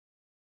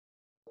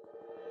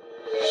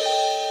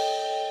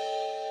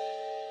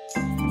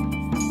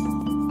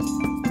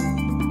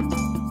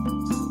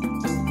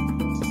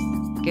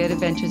Good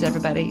adventures,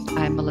 everybody.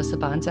 I'm Melissa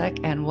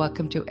Bonzak, and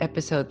welcome to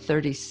episode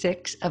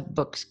 36 of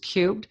Books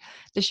Cubed,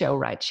 the show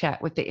where I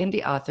chat with the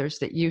indie authors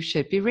that you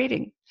should be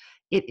reading.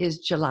 It is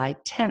July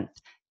 10th,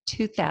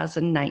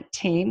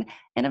 2019,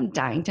 and I'm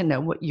dying to know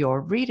what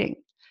you're reading.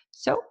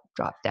 So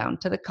drop down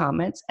to the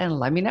comments and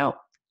let me know.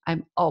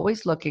 I'm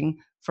always looking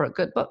for a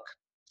good book.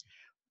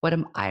 What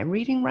am I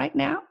reading right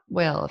now?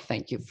 Well,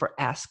 thank you for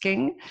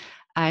asking.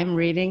 I'm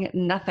reading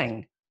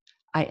nothing.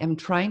 I am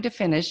trying to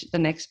finish the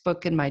next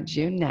book in my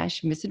June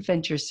Nash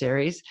Misadventure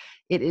series.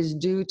 It is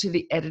due to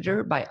the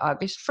editor by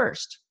August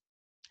 1st.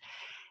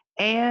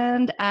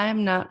 And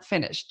I'm not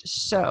finished.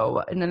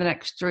 So in the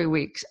next 3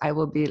 weeks, I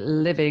will be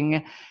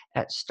living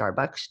at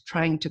Starbucks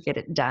trying to get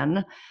it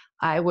done.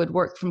 I would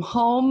work from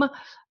home,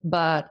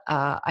 but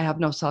I have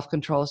no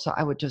self-control, so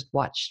I would just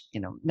watch,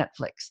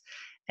 Netflix.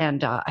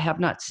 And I have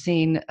not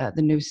seen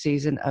the new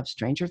season of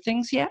Stranger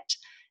Things yet.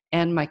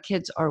 And my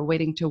kids are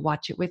waiting to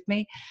watch it with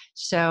me.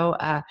 So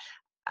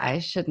I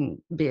shouldn't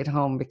be at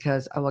home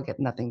because I will get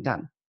nothing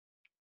done.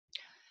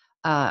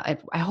 I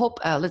hope,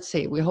 let's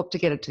see, we hope to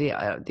get it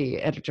to the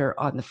editor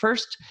on the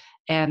 1st,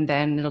 and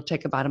then it'll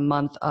take about a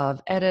month of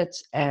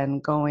edits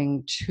and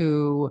going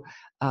to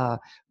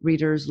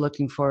readers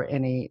looking for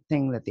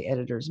anything that the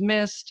editors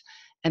missed.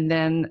 And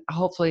then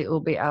hopefully it will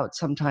be out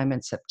sometime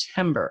in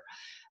September.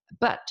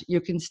 But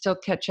you can still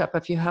catch up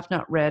if you have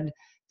not read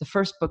the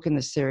first book in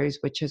the series,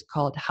 which is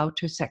called How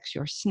to Sex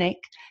Your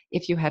Snake.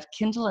 If you have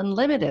Kindle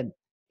Unlimited,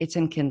 it's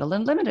in Kindle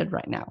Unlimited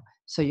right now,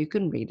 so you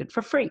can read it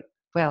for free.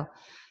 Well,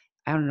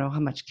 I don't know how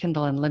much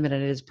Kindle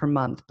Unlimited is per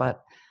month,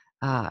 but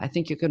I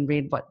think you can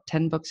read,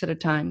 10 books at a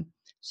time?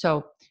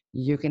 So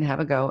you can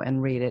have a go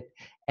and read it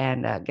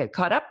and get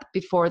caught up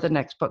before the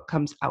next book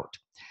comes out.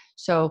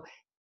 So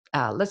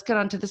let's get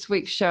on to this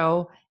week's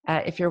show.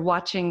 If you're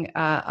watching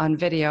on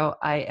video,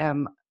 I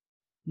am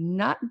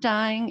not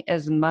dying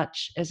as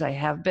much as I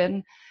have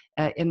been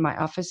in my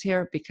office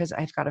here because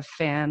I've got a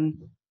fan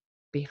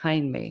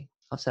behind me.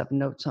 I also have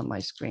notes on my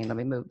screen. Let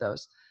me move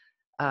those.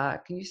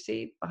 Can you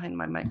see behind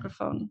my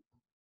microphone?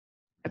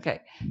 Okay,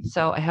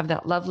 so I have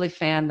that lovely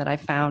fan that I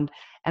found,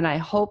 and I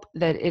hope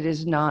that it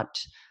is not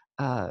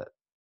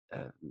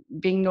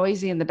being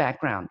noisy in the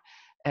background.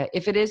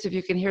 If it is, if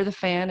you can hear the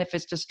fan, if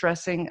it's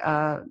distressing,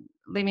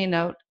 leave me a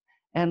note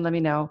and let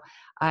me know.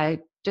 I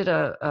did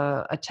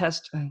a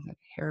test,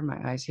 hair in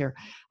my eyes here.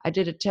 I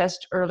did a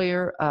test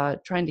earlier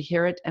trying to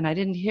hear it, and I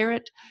didn't hear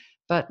it,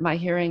 but my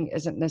hearing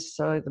isn't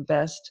necessarily the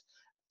best.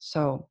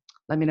 So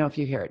let me know if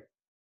you hear it.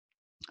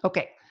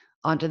 Okay,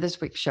 on to this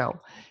week's show.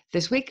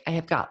 This week I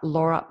have got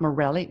Laura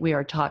Morelli. We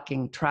are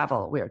talking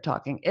travel. We are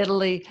talking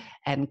Italy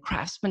and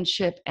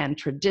craftsmanship and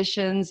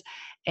traditions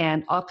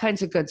and all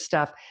kinds of good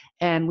stuff.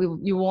 And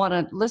you want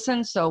to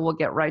listen, so we'll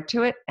get right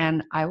to it,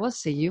 and I will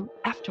see you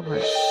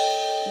afterwards.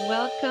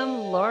 Welcome,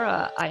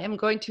 Laura. I am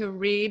going to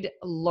read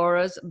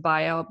Laura's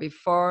bio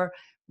before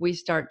we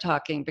start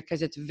talking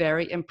because it's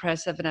very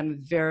impressive and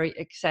I'm very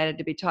excited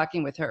to be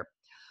talking with her.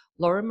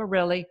 Laura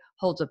Morelli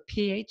holds a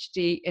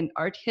PhD in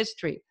art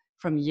history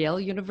from Yale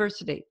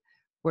University,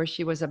 where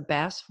she was a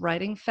Bass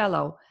Writing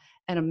Fellow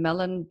and a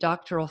Mellon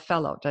Doctoral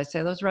Fellow. Did I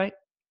say those right?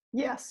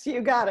 Yes,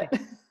 you got it.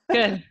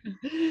 Good.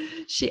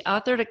 She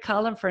authored a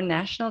column for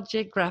National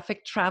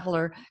Geographic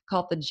Traveler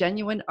called The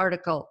Genuine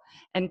Article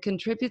and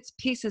contributes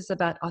pieces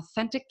about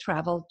authentic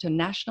travel to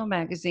national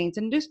magazines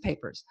and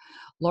newspapers.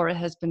 Laura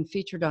has been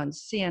featured on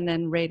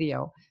CNN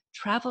Radio,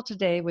 Travel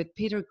Today with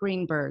Peter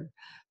Greenberg,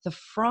 the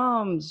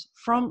Frommer's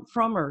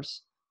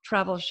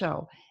Travel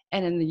Show,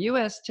 and in the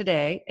U.S.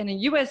 Today, and in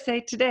USA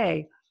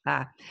Today,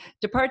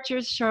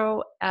 Departures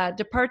Show,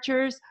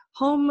 Departures,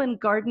 Home and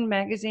Garden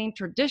Magazine,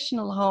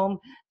 Traditional Home,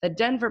 the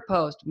Denver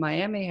Post,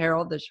 Miami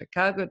Herald, the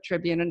Chicago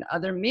Tribune, and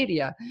other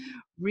media.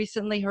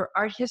 Recently, her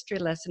art history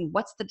lesson,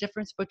 What's the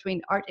Difference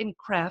Between Art and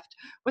Craft,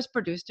 was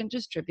produced and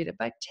distributed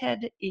by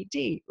TED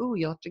ED. Ooh,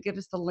 you'll have to give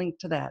us the link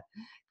to that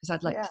because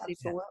I'd like to see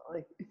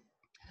absolutely. that.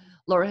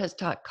 Laura has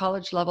taught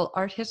college-level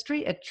art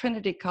history at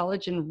Trinity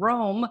College in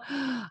Rome.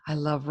 I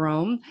love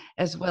Rome,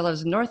 as well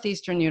as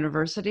Northeastern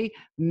University,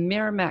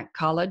 Merrimack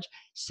College,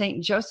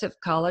 St. Joseph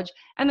College,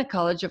 and the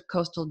College of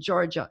Coastal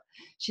Georgia.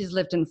 She's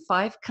lived in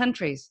 5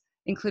 countries,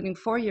 including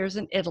 4 years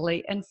in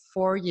Italy and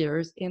 4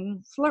 years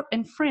in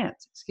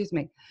France.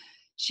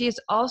 She is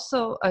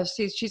also,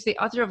 she's the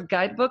author of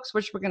guidebooks,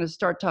 which we're going to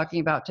start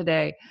talking about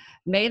today,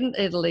 Made in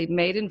Italy,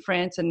 Made in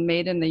France, and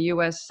Made in the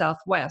U.S.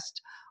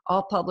 Southwest,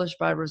 all published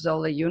by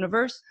Rizzoli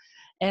Universe.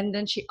 And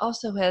then she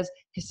also has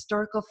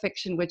historical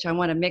fiction, which I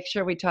want to make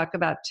sure we talk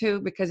about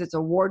too, because it's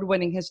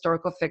award-winning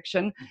historical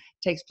fiction. It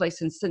takes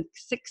place in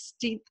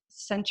 16th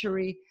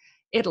century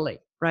Italy,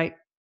 right?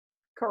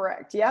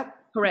 Correct, yep.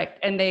 Correct,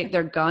 and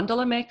they're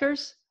gondola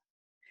makers?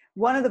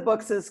 One of the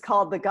books is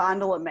called The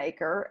Gondola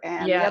Maker,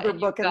 and the other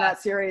book in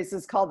that series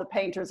is called The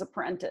Painter's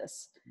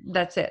Apprentice.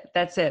 That's it.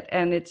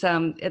 And it's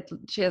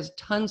she has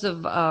tons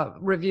of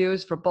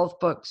reviews for both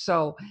books,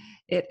 so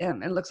it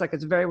looks like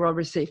it's very well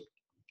received.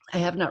 I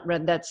have not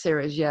read that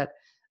series yet,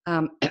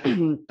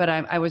 but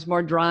I was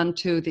more drawn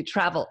to the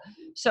travel.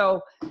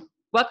 So,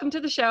 welcome to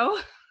the show.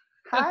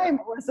 Hi,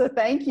 Melissa.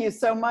 Thank you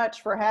so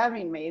much for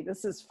having me.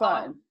 This is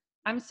fun.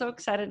 I'm so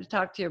excited to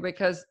talk to you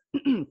because,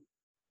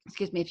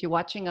 excuse me, if you're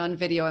watching on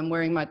video, I'm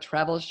wearing my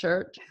travel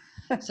shirt.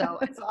 So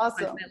it's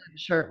awesome. My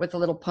shirt with the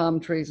little palm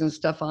trees and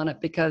stuff on it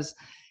because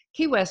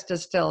Key West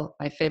is still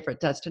my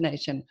favorite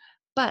destination.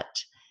 But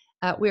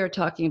we are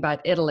talking about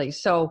Italy.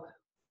 So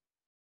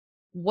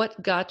what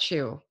got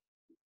you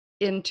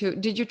into,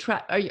 did you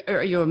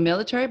are you a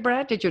military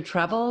brat? Did you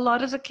travel a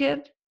lot as a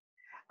kid?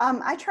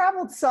 I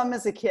traveled some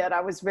as a kid. I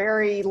was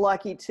very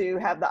lucky to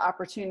have the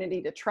opportunity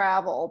to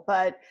travel.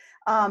 But,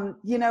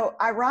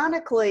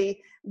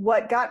 ironically,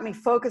 what got me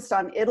focused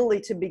on Italy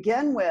to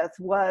begin with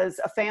was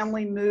a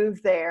family move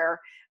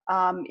there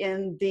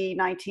in the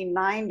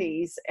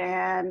 1990s.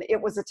 And it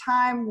was a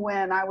time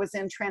when I was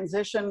in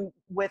transition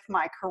with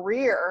my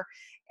career.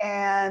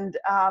 And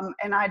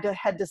I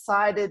had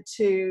decided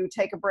to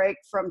take a break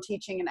from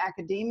teaching in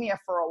academia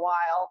for a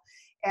while.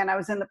 And I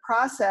was in the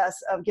process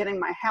of getting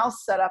my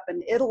house set up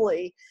in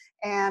Italy.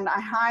 And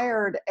I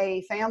hired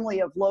a family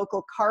of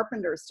local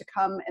carpenters to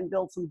come and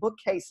build some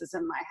bookcases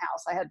in my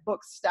house. I had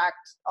books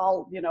stacked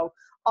all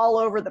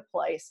over the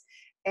place.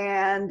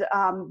 And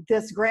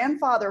this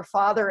grandfather,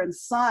 father, and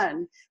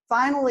son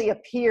finally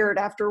appeared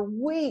after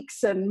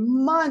weeks and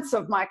months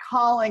of my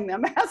calling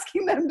them,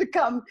 asking them to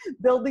come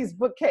build these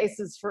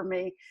bookcases for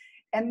me.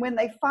 And when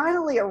they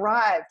finally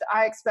arrived,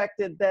 I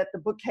expected that the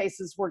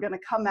bookcases were going to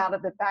come out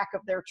of the back of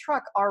their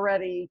truck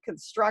already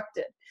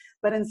constructed.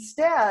 But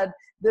instead,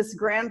 this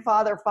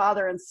grandfather,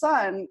 father, and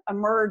son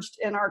emerged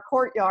in our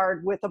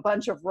courtyard with a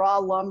bunch of raw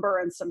lumber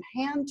and some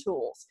hand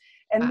tools.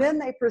 And then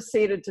they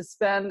proceeded to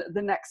spend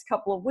the next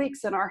couple of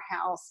weeks in our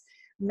house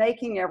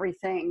making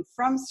everything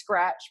from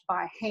scratch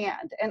by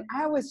hand. And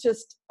I was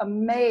just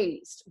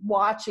amazed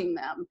watching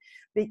them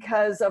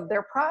because of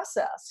their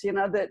process.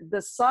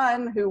 The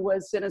son, who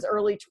was in his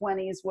early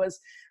 20s, was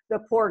the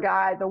poor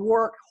guy, the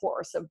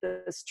workhorse of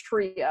this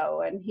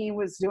trio. And he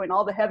was doing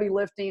all the heavy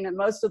lifting and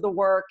most of the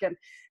work. And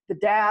the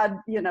dad,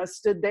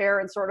 stood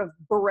there and sort of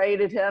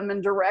berated him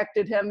and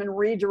directed him and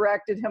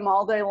redirected him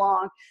all day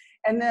long.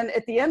 And then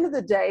at the end of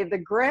the day, the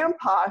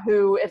grandpa,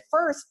 who at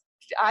first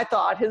I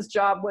thought his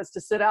job was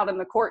to sit out in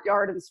the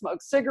courtyard and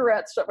smoke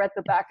cigarettes at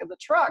the back of the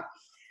truck.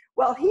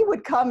 Well, he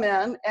would come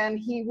in and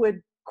he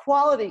would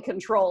quality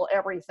control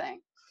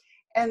everything.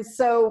 And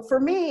so for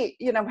me,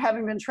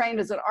 having been trained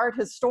as an art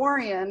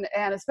historian,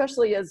 and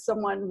especially as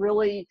someone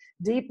really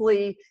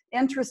deeply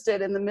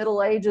interested in the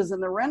Middle Ages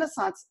and the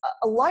Renaissance,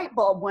 a light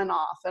bulb went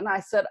off. And I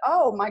said,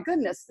 oh my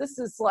goodness, this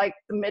is like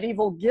the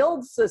medieval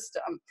guild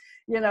system,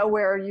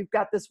 where you've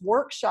got this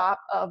workshop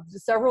of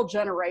several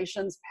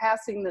generations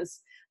passing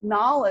this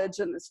knowledge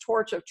and this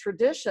torch of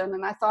tradition.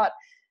 And I thought,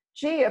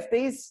 gee, if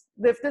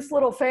this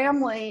little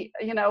family,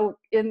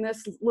 in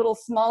this little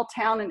small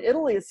town in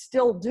Italy is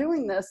still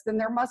doing this, then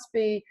there must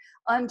be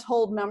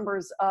untold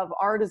numbers of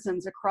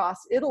artisans across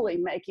Italy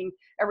making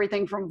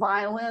everything from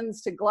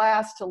violins to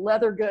glass to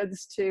leather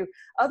goods to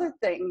other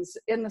things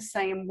in the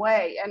same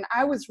way. And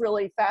I was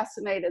really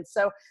fascinated.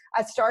 So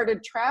I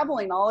started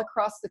traveling all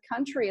across the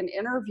country and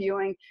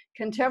interviewing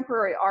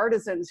contemporary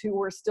artisans who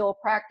were still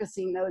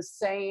practicing those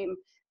same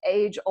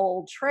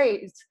age-old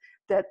trades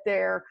that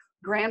their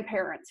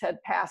grandparents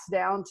had passed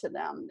down to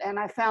them. And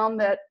I found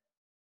that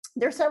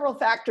there are several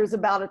factors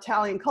about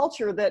Italian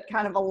culture that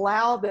kind of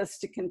allow this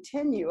to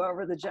continue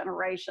over the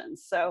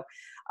generations. So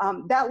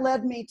that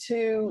led me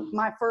to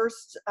my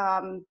first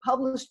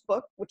published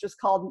book, which is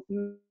called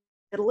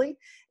Italy.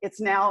 It's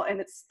now in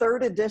its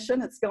third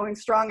edition. It's going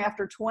strong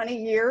after 20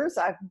 years.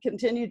 I've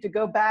continued to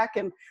go back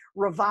and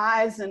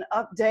revise and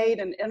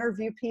update and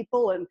interview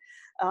people, and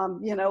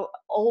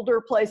older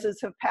places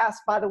have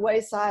passed by the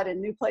wayside and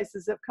new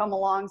places have come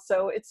along.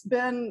 So it's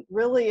been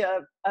really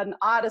an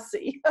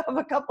odyssey of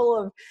a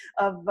couple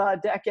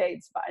of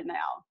decades by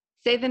now.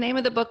 Say the name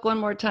of the book one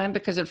more time,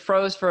 because it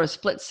froze for a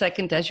split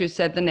second as you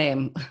said the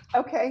name.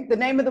 Okay, the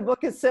name of the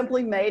book is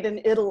simply Made in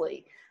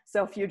Italy.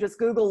 So if you just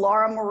Google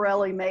Laura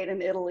Morelli Made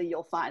in Italy,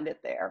 you'll find it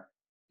there.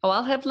 Oh,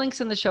 I'll have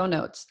links in the show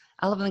notes.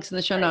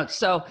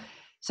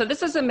 So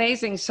this is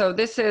amazing. So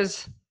this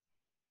is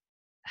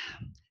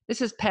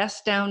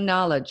passed down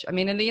knowledge. I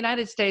mean, in the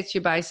United States,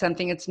 you buy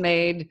something, it's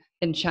made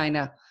in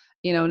China,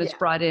 and it's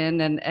brought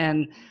in,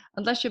 and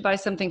unless you buy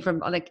something from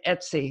like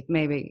Etsy,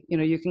 maybe,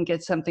 you can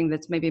get something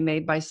that's maybe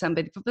made by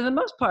somebody. But for the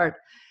most part,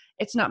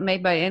 it's not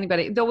made by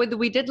anybody. Though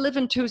we did live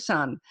in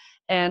Tucson,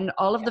 and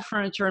all of the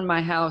furniture in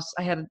my house,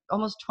 I had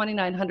almost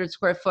 2,900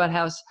 square foot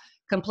house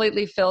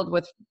completely filled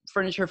with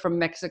furniture from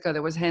Mexico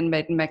that was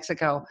handmade in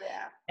Mexico.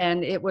 Yeah.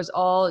 And it was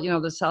all,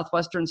 the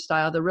Southwestern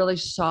style, the really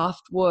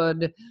soft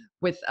wood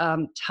with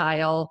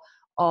tile,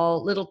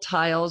 all little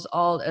tiles,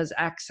 all as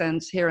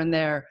accents here and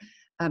there.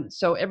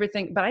 So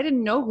everything, but I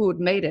didn't know who had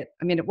made it.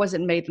 I mean, it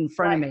wasn't made in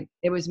front of me.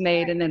 It was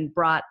made and then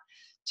brought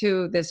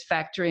to this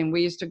factory. And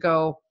we used to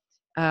go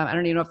I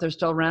don't even know if they're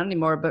still around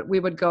anymore, but we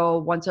would go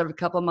once every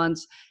couple of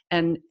months,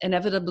 and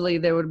inevitably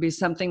there would be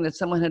something that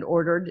someone had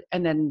ordered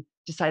and then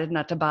decided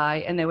not to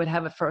buy, and they would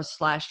have it for a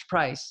slashed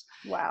price.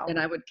 Wow. And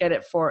I would get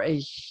it for a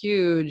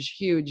huge,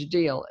 huge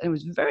deal. And it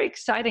was very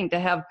exciting to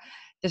have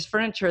this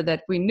furniture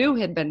that we knew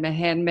had been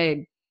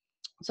handmade.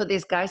 So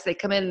these guys, they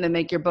come in and they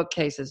make your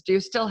bookcases. Do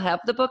you still have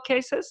the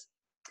bookcases?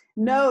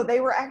 No,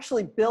 they were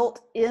actually built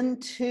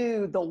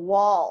into the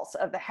walls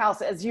of the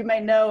house. As you may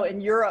know,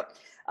 in Europe,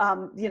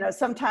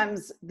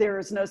 sometimes there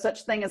is no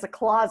such thing as a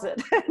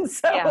closet. And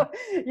so,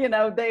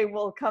 Yeah. They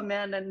will come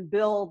in and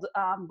build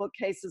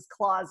bookcases,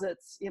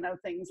 closets,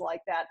 things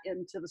like that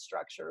into the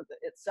structure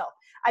itself.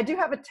 I do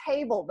have a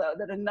table, though,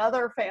 that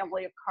another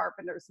family of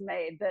carpenters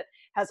made that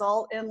has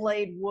all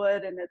inlaid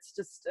wood, and it's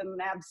just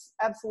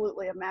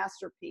absolutely a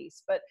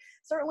masterpiece. But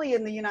certainly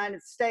in the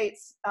United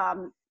States,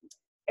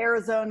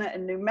 Arizona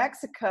and New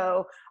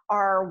Mexico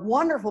are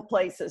wonderful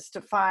places to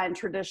find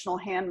traditional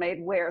handmade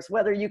wares,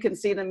 whether you can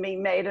see them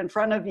being made in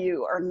front of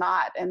you or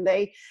not. And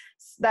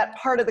that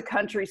part of the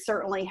country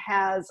certainly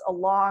has a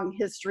long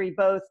history,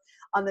 both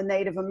on the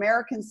Native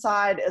American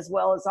side as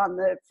well as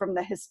from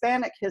the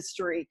Hispanic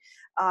history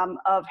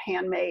of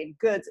handmade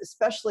goods,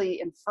 especially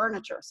in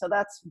furniture. So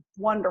that's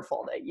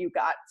wonderful that you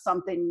got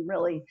something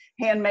really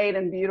handmade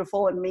and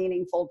beautiful and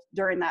meaningful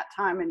during that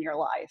time in your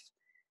life.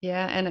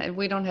 Yeah, and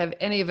we don't have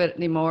any of it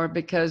anymore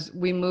because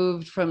we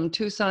moved from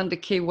Tucson to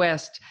Key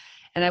West.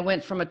 And I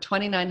went from a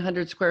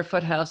 2,900 square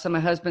foot house, and my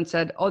husband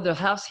said, "Oh, the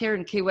house here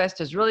in Key West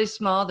is really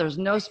small. There's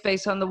no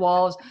space on the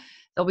walls.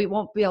 So we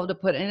won't be able to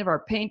put any of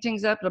our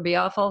paintings up. It'll be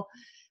awful."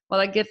 Well,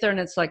 I get there and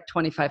it's like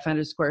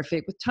 2,500 square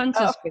feet with tons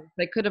of Oh, space.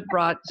 I could have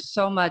brought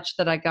so much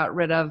that I got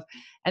rid of.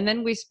 And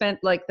then we spent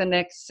like the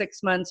next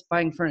 6 months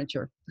buying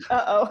furniture.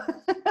 uh-oh.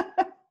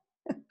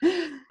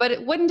 But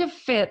it wouldn't have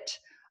fit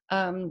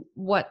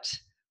what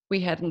we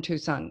had in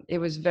Tucson. It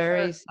was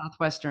very Sure.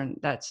 Southwestern,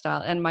 that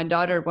style. And my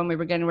daughter, when we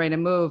were getting ready to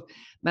move,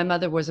 my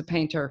mother was a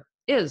painter.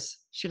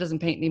 She doesn't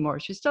paint anymore.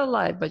 She's still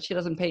alive, but she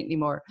doesn't paint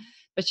anymore.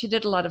 But she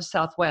did a lot of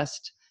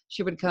Southwest.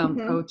 She would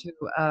go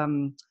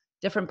to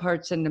different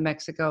parts in New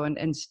Mexico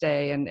and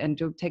stay and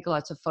take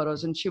lots of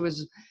photos. And she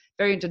was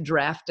very into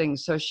drafting.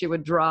 So she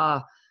would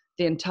draw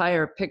the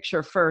entire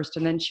picture first,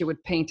 and then she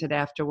would paint it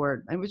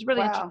afterward. And it was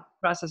really interesting Wow.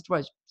 process to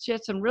watch. She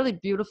had some really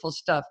beautiful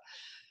stuff.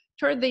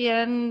 Toward the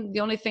end, the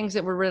only things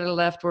that were really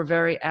left were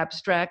very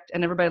abstract,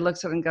 and everybody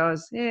looks at it and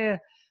goes, "Yeah."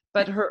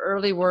 But her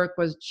early work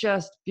was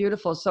just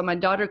beautiful. So my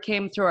daughter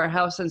came through our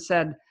house and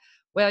said,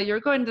 "Well, you're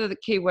going to the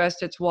Key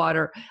West, it's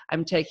water.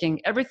 I'm taking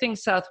everything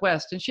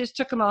Southwest." And she just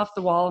took them off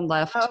the wall and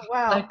left. Oh,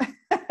 wow. Like,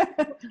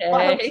 Well,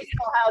 I hope okay. she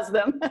still has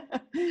them.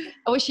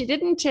 Oh, she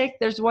didn't take,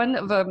 there's one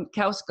of a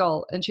cow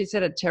skull, and she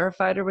said it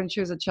terrified her when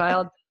she was a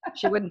child.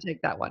 She wouldn't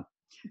take that one.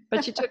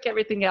 But she took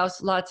everything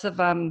else, lots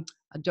of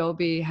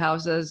adobe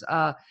houses.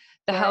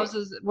 The Right.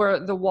 houses where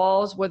the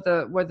walls where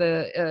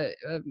the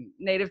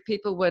native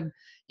people would,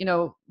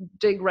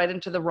 dig right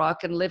into the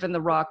rock and live in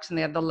the rocks, and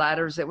they had the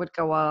ladders that would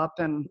go up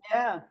and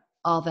Yeah.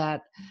 all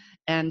that.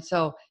 And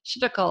so she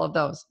took all of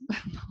those.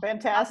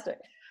 Fantastic.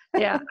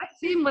 Yeah, I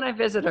see him when I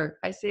visit her.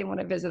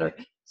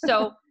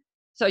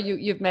 So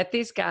you've met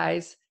these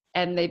guys,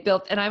 and they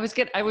built. And I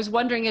was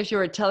wondering, as you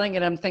were telling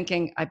it, I'm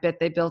thinking, I bet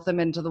they built them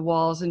into the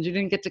walls, and you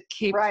didn't get to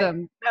keep Right.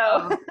 them.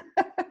 No.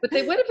 But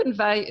they would have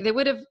been They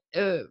would have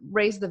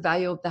raised the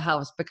value of the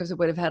house because it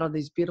would have had all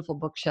these beautiful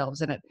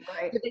bookshelves in it.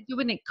 Right. Did they do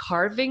any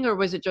carving, or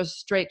was it just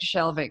straight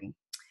shelving?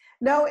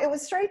 No, it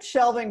was straight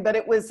shelving, but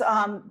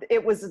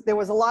there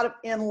was a lot of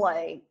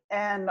inlay,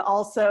 and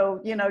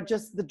also,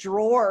 just the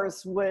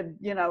drawers would,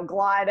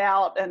 glide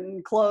out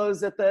and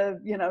close at the,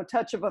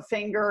 touch of a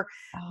finger.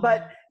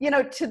 But,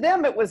 Oh, to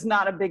them, it was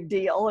not a big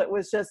deal. It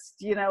was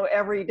just,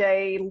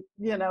 everyday,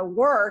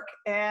 work.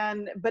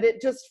 But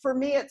it just, for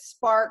me, it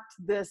sparked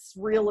this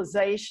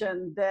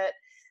realization that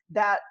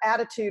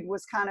attitude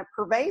was kind of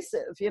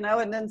pervasive,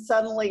 and then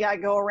suddenly I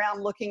go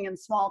around looking in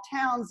small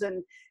towns,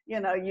 and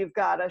you've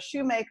got a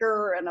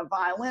shoemaker and a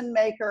violin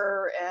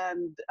maker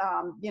and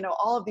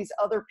all of these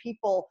other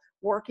people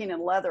working in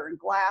leather and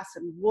glass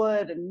and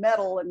wood and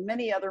metal and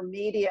many other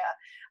media,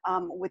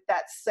 with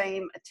that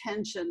same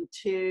attention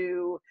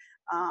to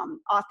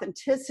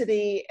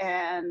authenticity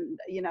and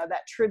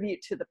that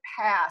tribute to the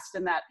past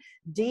and that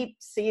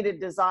deep-seated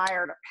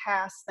desire to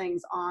pass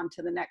things on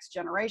to the next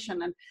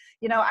generation. And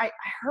I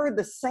heard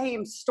the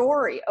same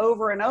story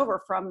over and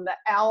over from the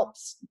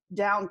Alps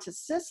down to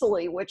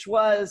Sicily, which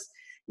was,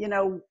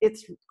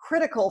 it's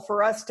critical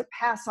for us to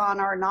pass on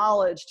our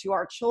knowledge to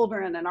our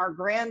children and our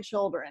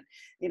grandchildren.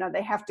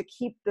 They have to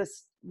keep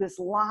this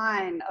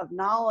line of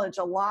knowledge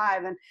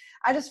alive. And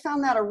I just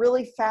found that a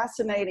really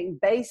fascinating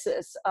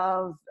basis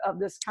of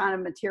this kind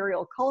of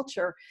material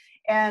culture.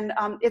 And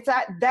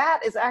that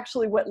is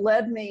actually what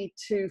led me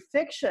to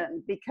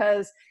fiction,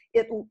 because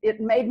it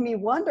made me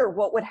wonder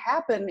what would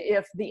happen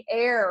if the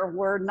heir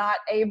were not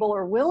able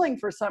or willing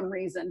for some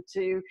reason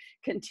to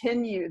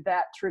continue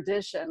that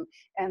tradition.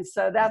 And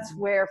so that's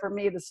where, for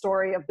me, the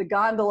story of the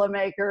gondola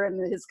maker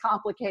and his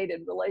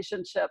complicated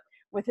relationship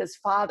with his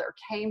father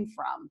came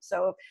from.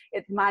 So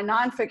my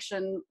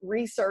nonfiction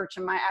research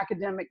and my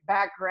academic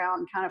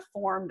background kind of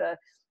formed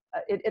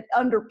it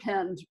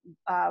underpinned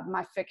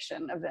my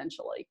fiction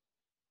eventually.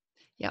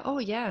 Yeah. Oh,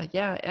 yeah.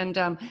 Yeah. And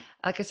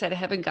like I said, I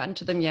haven't gotten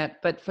to them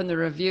yet, but from the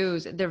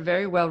reviews, they're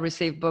very well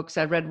received books.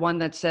 I read one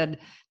that said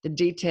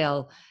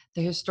the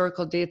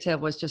historical detail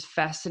was just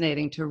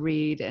fascinating to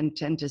read and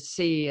to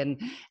see.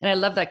 And I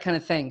love that kind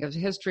of thing, because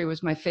history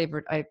was my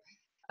favorite.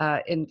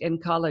 In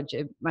college,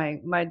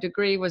 my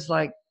degree was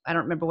like, I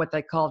don't remember what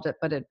they called it,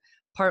 but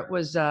part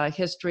was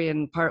history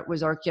and part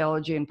was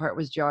archaeology and part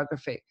was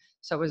geography.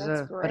 So it was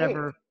That's great.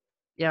 whatever,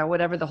 yeah,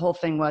 whatever the whole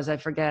thing was, I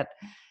forget.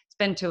 It's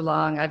been too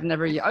long. I've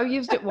never, I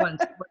used it once,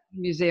 worked in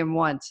a museum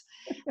once.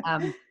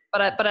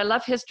 But I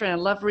love history and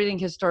I love reading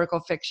historical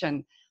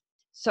fiction.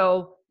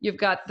 So you've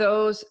got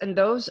those, and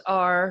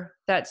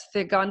that's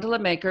the Gondola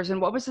Makers.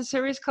 And what was the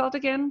series called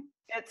again?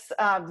 It's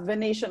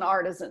Venetian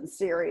Artisan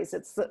series.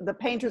 It's the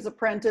Painter's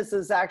Apprentice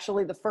is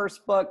actually the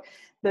first book,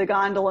 The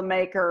Gondola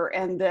Maker,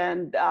 and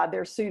then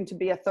there's soon to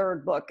be a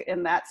third book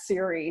in that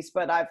series.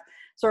 But I've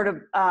sort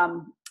of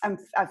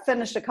I've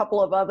finished a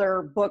couple of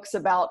other books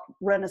about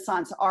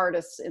Renaissance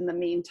artists in the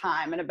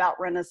meantime, and about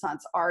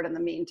Renaissance art in the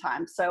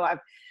meantime. So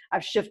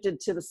I've shifted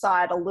to the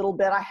side a little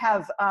bit. I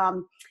have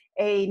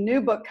a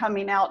new book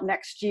coming out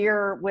next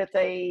year with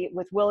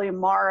William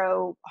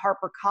Morrow,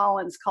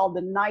 HarperCollins, called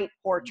The Night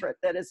Portrait,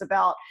 that is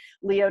about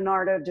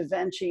Leonardo da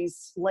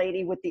Vinci's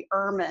Lady with the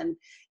Ermine.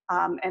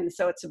 And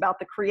so it's about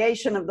the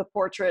creation of the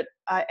portrait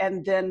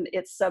and then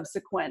its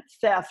subsequent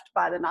theft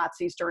by the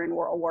Nazis during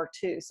World War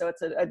II. So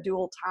it's a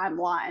dual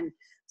timeline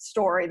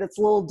story that's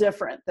a little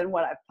different than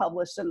what I've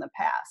published in the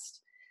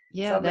past.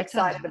 Yeah, so I'm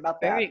excited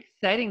about that. Very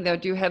exciting, though.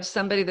 Do you have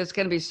somebody that's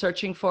going to be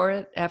searching for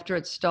it after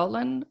it's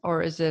stolen,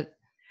 or is it?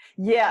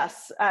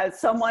 Yes,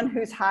 someone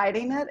who's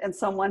hiding it and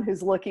someone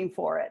who's looking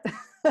for it.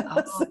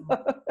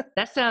 Oh,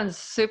 that sounds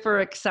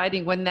super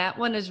exciting. When that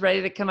one is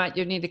ready to come out,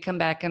 you need to come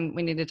back and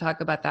we need to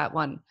talk about that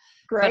one.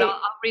 Great. But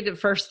I'll read it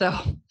first, though,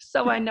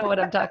 so I know what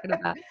I'm talking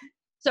about.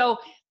 So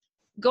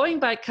going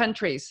by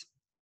countries,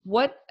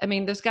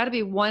 there's got to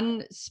be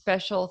one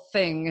special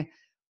thing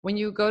when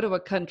you go to a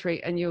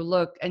country and you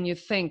look and you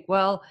think,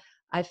 well,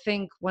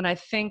 when I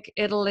think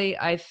Italy,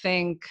 I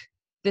think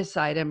this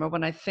item, or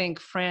when I think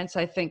France,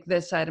 I think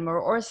this item,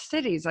 or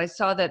cities. I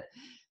saw that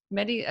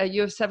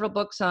you have several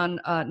books on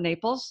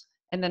Naples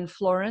and then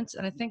Florence,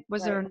 and I think,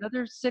 was there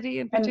another city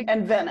in particular?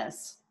 And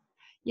Venice.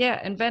 Yeah,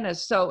 and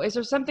Venice. So is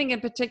there something in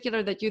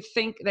particular that you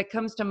think that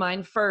comes to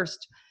mind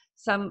first?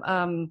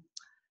 Some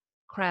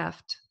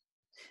craft?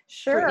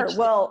 Sure.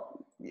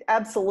 Well,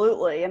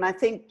 absolutely. And I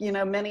think,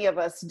 many of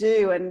us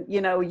do. And,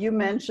 you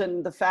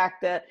mentioned the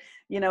fact that,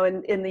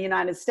 in the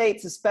United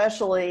States,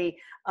 especially,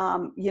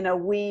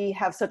 we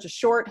have such a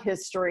short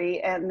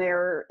history, and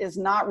there is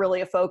not really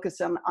a focus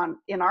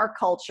in our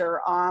culture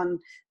on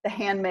the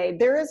handmade.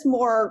 There is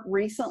more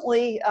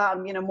recently,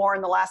 more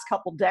in the last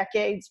couple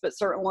decades, but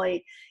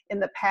certainly in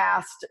the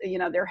past,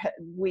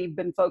 we've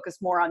been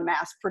focused more on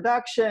mass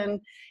production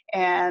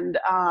and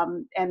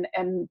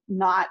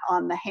not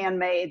on the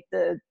handmade,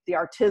 the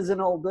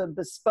artisanal, the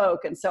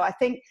bespoke. And so I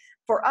think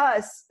for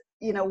us,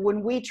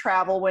 when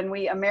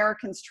we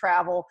Americans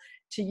travel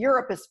to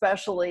Europe,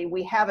 especially,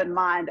 we have in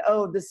mind,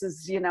 this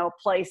is, a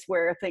place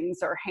where things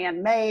are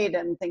handmade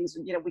and things,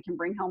 we can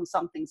bring home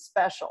something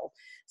special.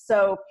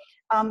 So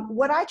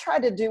what I try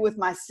to do with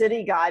my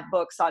city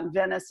guidebooks on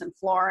Venice and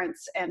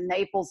Florence and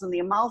Naples and the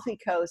Amalfi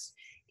Coast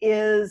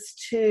is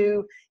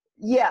to,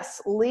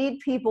 yes, lead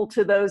people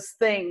to those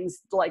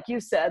things, like you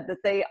said, that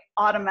they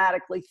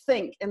automatically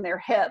think in their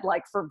head.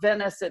 Like for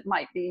Venice, it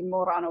might be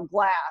Murano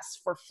glass.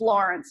 For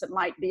Florence, it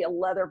might be a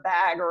leather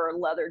bag or a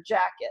leather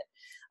jacket.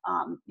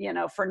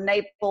 For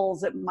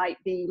Naples, it might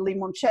be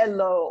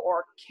limoncello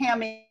or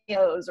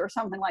cameos or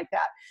something like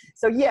that.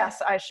 So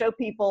yes, I show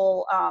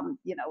people, a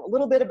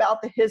little bit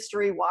about the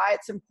history, why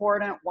it's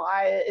important,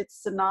 why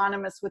it's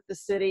synonymous with the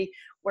city,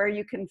 where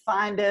you can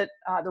find it,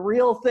 the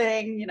real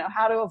thing,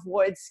 how to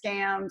avoid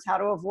scams, how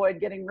to avoid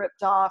getting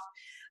ripped off.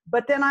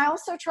 But then I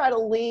also try to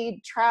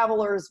lead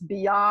travelers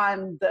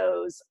beyond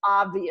those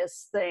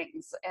obvious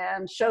things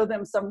and show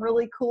them some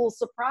really cool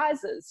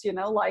surprises,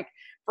 like,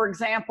 for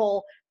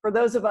example, for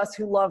those of us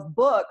who love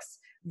books,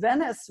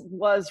 Venice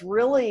was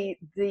really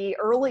the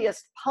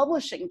earliest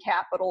publishing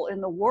capital in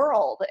the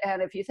world.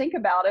 And if you think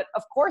about it,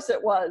 of course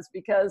it was,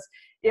 because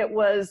it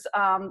was,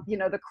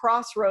 the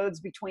crossroads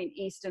between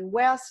East and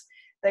West.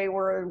 They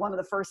were one of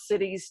the first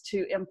cities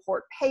to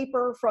import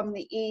paper from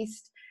the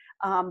East.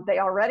 They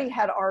already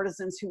had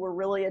artisans who were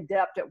really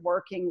adept at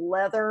working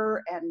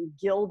leather and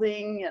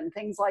gilding and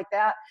things like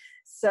that.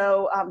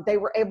 So they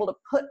were able to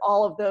put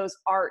all of those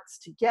arts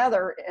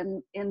together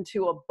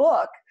into a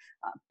book,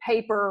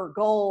 paper,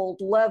 gold,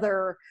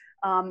 leather,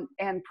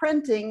 and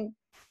printing.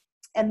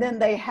 And then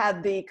they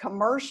had the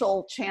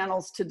commercial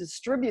channels to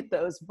distribute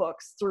those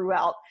books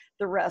throughout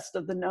the rest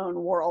of the known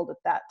world at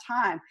that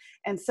time.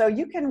 And so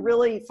you can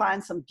really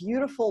find some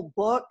beautiful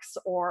books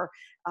or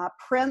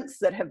prints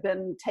that have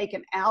been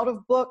taken out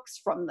of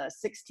books from the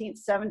 16th,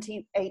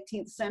 17th,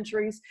 18th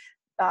centuries.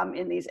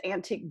 In these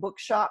antique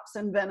bookshops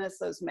in Venice.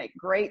 Those make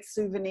great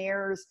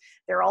souvenirs.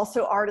 There are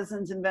also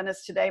artisans in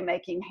Venice today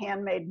making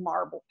handmade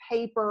marble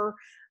paper.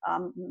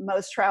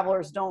 Most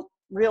travelers don't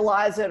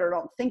realize it or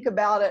don't think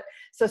about it.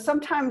 So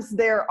sometimes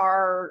there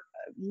are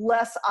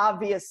less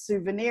obvious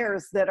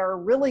souvenirs that are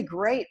really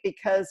great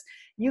because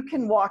you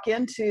can walk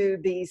into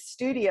these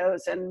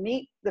studios and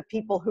meet the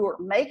people who are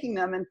making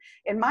them. And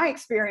in my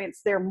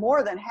experience, they're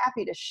more than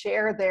happy to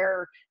share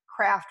their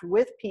craft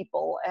with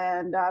people.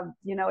 And,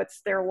 you know,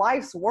 it's their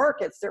life's work.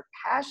 It's their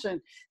passion.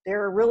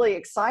 They're really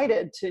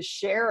excited to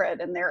share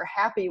it, and they're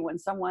happy when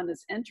someone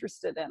is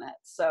interested in it.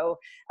 So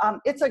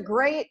it's a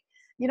great,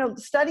 you know,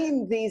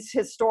 studying these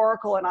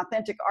historical and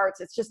authentic arts,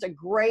 it's just a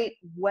great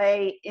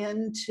way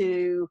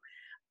into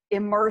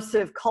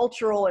immersive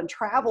cultural and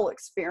travel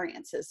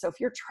experiences. So if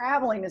you're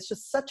traveling, it's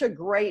just such a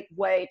great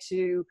way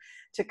to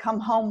come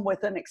home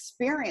with an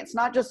experience,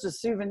 not just a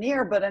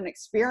souvenir, but an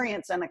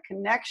experience and a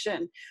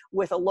connection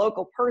with a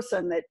local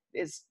person that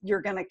is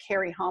you're going to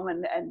carry home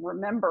and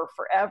remember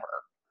forever.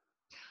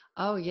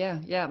 Oh yeah,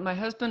 yeah. My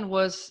husband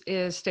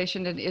is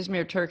stationed in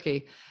Izmir,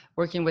 Turkey,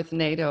 working with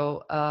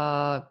NATO.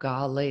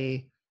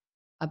 Golly,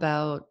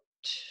 about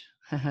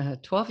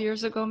 12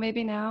 years ago,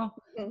 maybe now.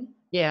 Mm-hmm.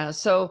 Yeah.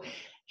 So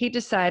he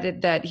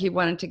decided that he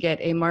wanted to get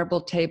a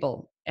marble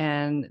table,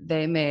 and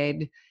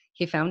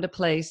he found a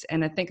place,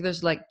 and I think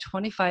there's like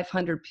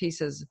 2,500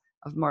 pieces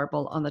of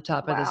marble on the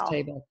top of this Wow.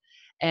 table.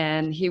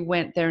 And he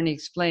went there and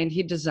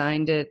he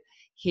designed it.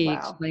 He Wow.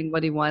 explained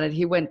what he wanted.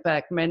 He went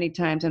back many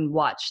times and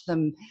watched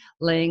them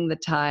laying the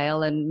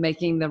tile and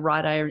making the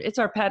wrought iron. It's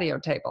our patio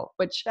table,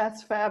 which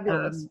That's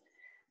fabulous.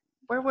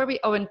 where were we?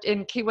 Oh,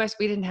 in Key West,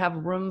 we didn't have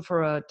room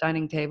for a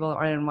dining table,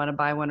 or I didn't want to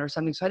buy one or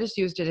something. So I just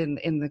used it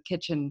in the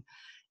kitchen.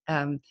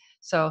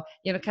 So,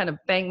 you know, kind of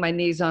bang my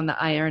knees on the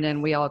iron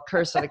and we all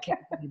curse at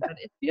occasionally, but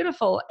it's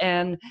beautiful.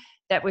 And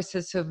that was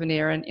his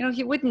souvenir. And, you know,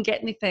 he wouldn't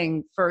get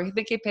anything I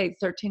think he paid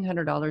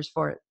 $1,300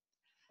 for it.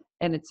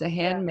 And it's a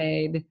Yeah.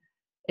 handmade,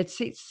 it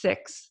seats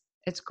 6.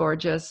 It's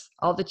gorgeous.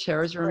 All the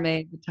chairs were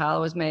made, the tile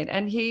was made,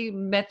 and he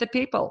met the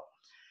people.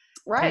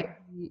 Right.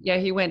 And yeah,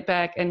 he went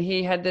back and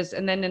he had this,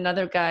 and then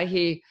another guy,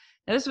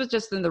 and this was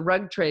just in the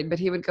rug trade, but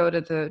he would go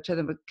to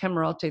the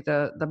Kemeralty,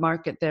 the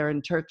market there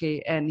in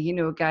Turkey, and he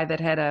knew a guy that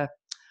had a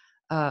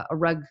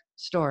rug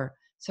store.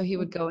 So he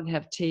would go and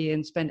have tea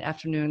and spend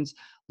afternoons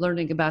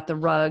learning about the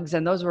rugs.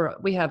 And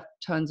we have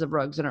tons of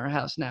rugs in our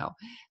house now.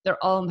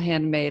 They're all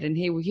handmade. And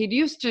he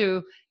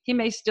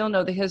may still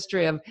know the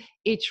history of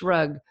each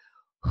rug,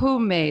 who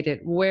made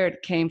it, where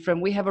it came from.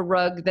 We have a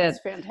rug That's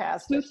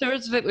fantastic.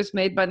 2/3 of it was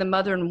made by the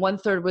mother and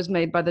 1/3 was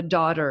made by the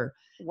daughter.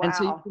 Wow. And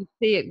so you can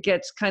see it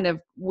gets kind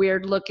of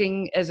weird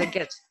looking as it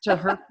gets to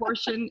her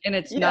portion, and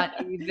it's not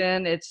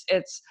even.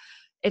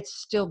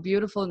 It's still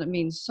beautiful, and it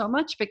means so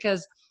much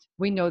because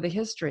we know the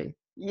history.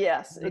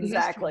 Yes,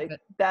 exactly.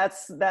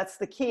 That's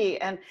the key.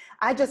 And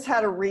I just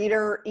had a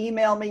reader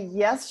email me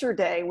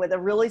yesterday with a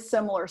really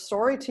similar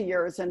story to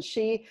yours, and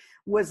she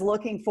was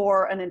looking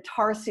for an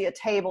intarsia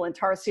table.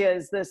 Intarsia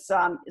is this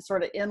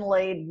sort of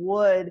inlaid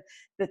wood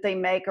that they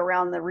make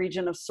around the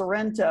region of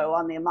Sorrento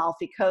on the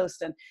Amalfi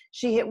Coast. And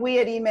we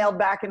had emailed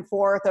back and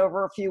forth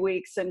over a few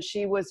weeks, and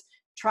she was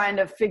trying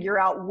to figure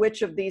out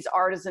which of these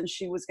artisans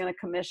she was going to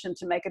commission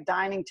to make a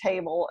dining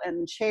table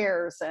and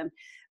chairs. And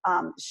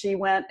she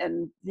went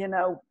and, you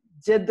know,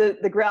 did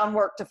the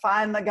groundwork to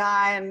find the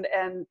guy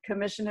and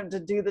commission him to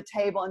do the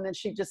table. And then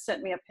she just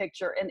sent me a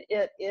picture, and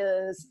it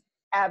is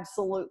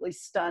absolutely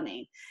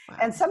stunning. Wow.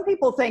 And some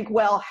people think,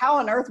 well, how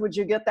on earth would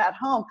you get that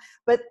home?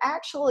 But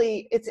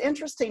actually, it's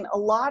interesting. A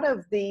lot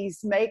of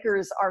these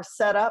makers are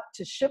set up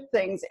to ship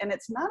things, and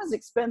it's not as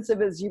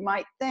expensive as you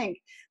might think,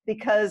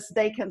 because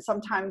they can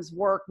sometimes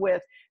work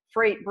with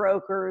freight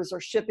brokers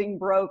or shipping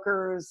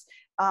brokers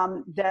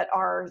that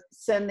are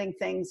sending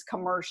things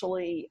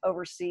commercially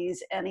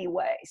overseas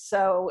anyway.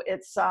 So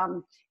it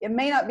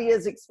may not be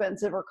as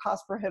expensive or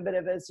cost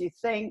prohibitive as you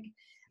think.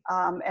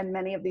 And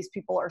many of these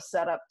people are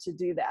set up to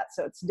do that.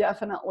 So it's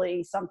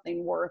definitely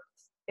something worth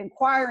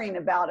inquiring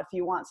about if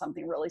you want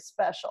something really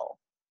special.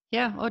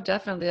 Yeah, oh,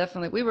 definitely,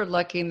 definitely. We were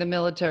lucky, and the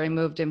military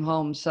moved him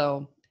home,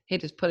 so he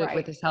just put it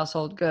with his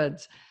household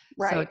goods.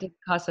 Right. So it didn't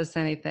cost us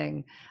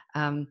anything.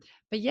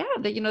 But yeah,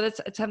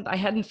 I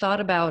hadn't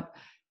thought about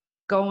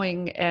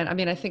going, and I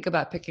mean, I think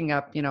about picking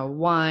up, you know,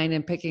 wine,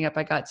 and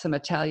I got some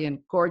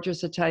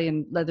gorgeous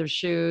Italian leather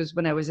shoes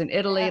when I was in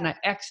Italy, and I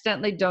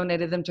accidentally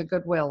donated them to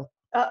Goodwill.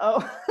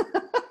 Uh-oh.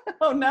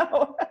 Oh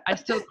no. I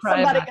still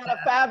cry. Somebody got a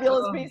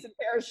fabulous piece of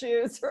pair of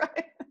shoes,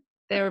 right?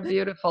 They were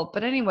beautiful.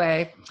 But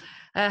anyway,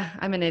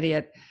 I'm an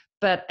idiot.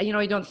 But, you know,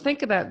 you don't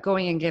think about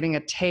going and getting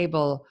a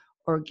table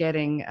or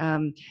getting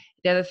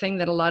the other thing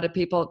that a lot of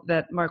people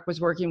that Mark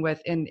was working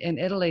with in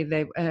Italy,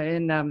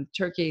 in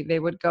Turkey, they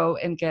would go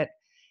and get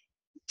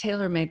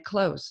tailor-made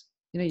clothes.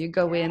 You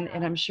go in, Yeah,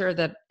 and I'm sure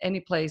that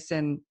any place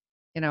in,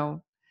 you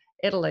know,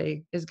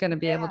 Italy is going to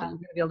be able to, yeah, you're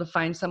going to be able to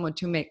find someone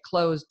to make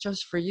clothes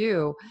just for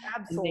you and make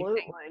things.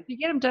 absolutely. If you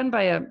get them done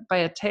by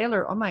a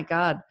tailor, oh my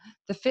God,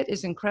 the fit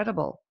is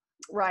incredible.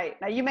 Right.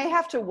 Now you may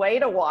have to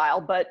wait a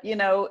while, but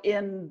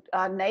in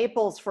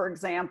Naples, for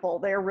example,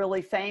 they're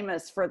really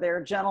famous for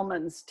their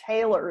gentlemen's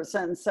tailors.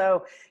 And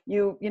so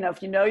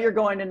if you know you're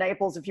going to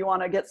Naples, if you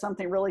want to get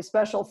something really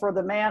special for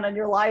the man in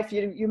your life,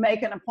 you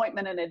make an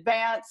appointment in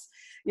advance.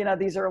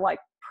 These are like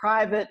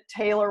private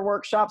tailor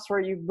workshops where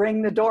you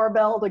ring the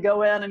doorbell to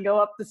go in and go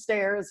up the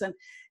stairs, and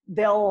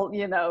they'll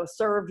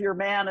serve your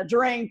man a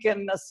drink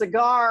and a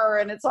cigar,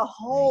 and it's a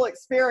whole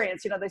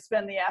experience. They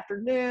spend the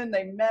afternoon,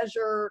 they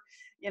measure,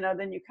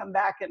 then you come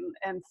back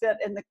and fit,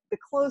 and the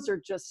clothes are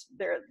just,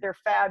 they're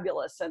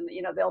fabulous. And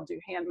they'll do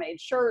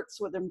handmade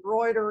shirts with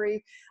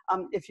embroidery.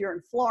 If you're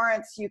in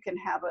Florence, you can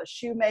have a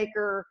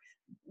shoemaker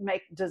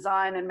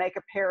design and make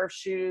a pair of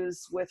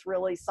shoes with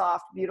really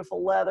soft,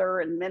 beautiful leather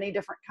and many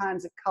different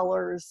kinds of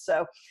colors.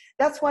 So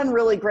that's one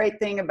really great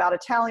thing about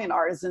Italian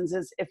artisans,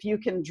 is if you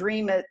can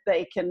dream it,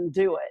 they can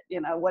do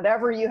it.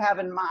 Whatever you have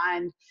in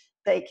mind,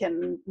 they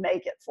can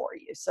make it for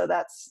you. So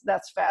that's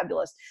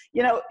fabulous.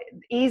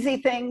 Easy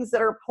things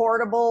that are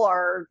portable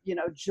are,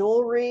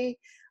 jewelry.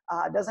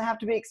 Doesn't have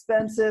to be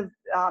expensive.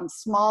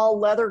 Small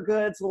leather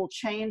goods, little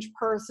change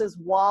purses,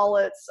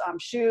 wallets,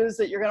 shoes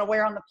that you're going to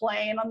wear on the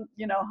plane,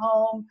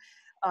 home.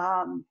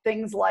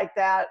 Things like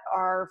that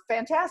are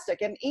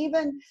fantastic. And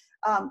even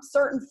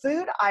certain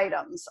food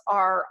items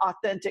are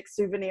authentic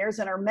souvenirs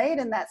and are made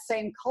in that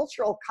same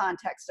cultural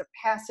context of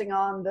passing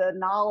on the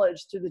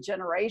knowledge through the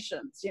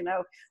generations.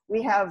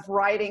 We have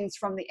writings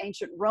from the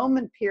ancient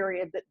Roman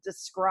period that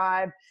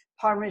describe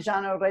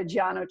Parmigiano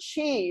Reggiano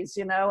cheese,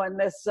 and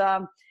this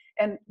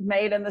and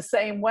made in the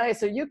same way.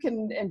 So you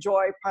can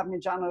enjoy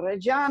Parmigiano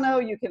Reggiano,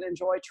 you can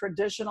enjoy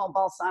traditional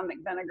balsamic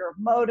vinegar of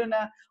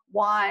Modena,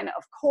 wine,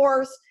 of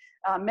course,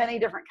 many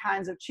different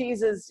kinds of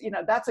cheeses.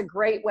 That's a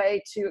great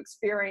way to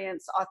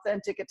experience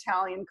authentic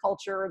Italian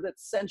culture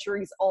that's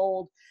centuries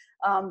old.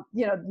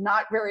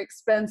 Not very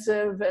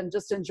expensive, and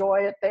just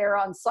enjoy it there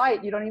on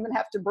site. You don't even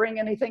have to bring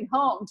anything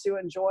home to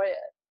enjoy it.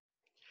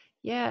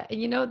 Yeah,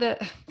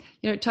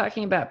 and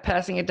talking about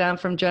passing it down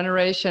from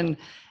generation,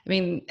 I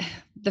mean,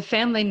 the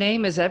family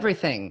name is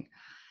everything.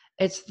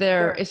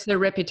 Sure. It's their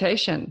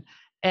reputation.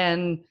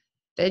 And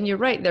then you're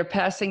right, they're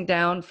passing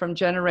down from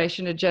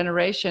generation to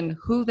generation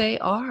who they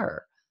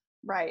are.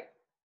 Right.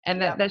 And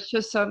Yep. that's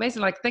just so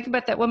amazing. Like, think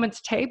about that woman's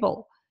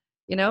table.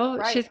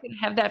 Right. She's going to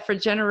have that for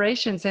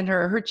generations, and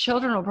her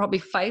children will probably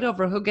fight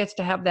over who gets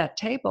to have that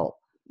table.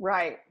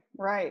 Right,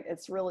 right.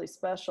 It's really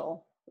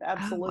special. Oh,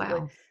 Absolutely.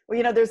 wow.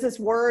 Well, there's this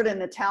word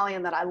in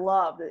Italian that I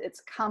love.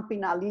 It's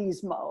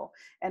campanalismo,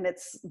 and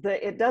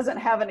it doesn't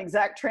have an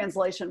exact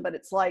translation, but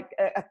it's like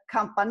a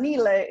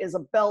campanile is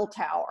a bell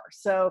tower.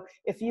 So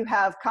if you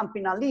have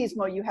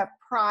campanalismo, you have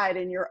pride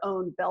in your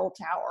own bell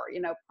tower,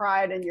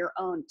 pride in your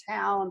own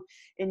town,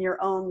 in your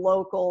own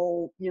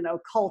local,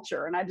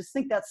 culture. And I just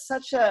think that's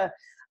such a,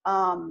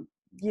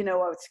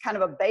 it's kind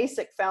of a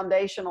basic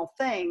foundational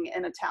thing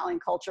in Italian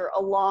culture,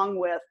 along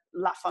with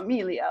La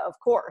Familia, of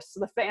course.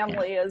 The Yeah.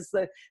 family is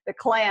the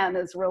clan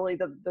is really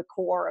the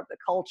core of the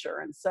culture.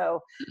 And so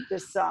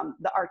this,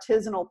 the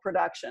artisanal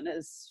production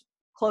is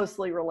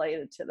closely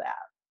related to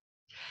that.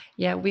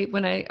 Yeah,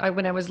 when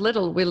I was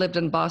little, we lived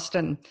in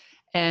Boston,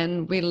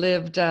 and we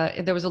lived,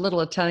 there was a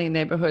little Italian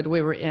neighborhood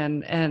we were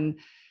in, and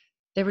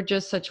they were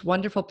just such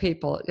wonderful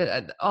people.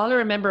 All I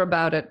remember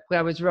about it when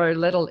I was very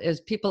little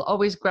is people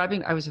always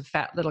grabbing, I was a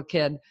fat little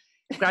kid,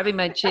 grabbing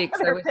my cheeks.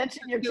 I They're was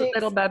pinching a your cute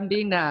little cheeks.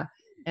 bambina.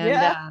 And,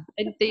 Yeah.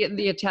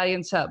 the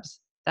Italian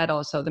subs, that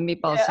also, the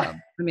meatball Yeah. sub.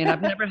 I mean,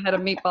 I've never had a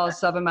meatball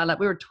sub in my life.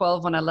 We were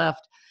 12 when I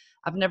left.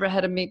 I've never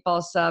had a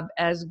meatball sub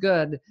as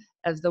good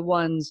as the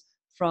ones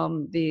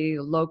from the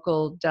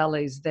local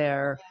delis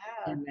there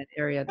Yeah. in that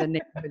area, the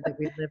neighborhood that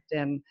we lived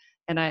in.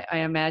 And I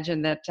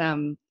imagine that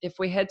if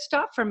we had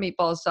stopped for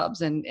meatball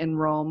subs in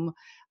Rome,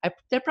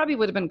 that probably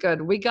would have been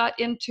good. We got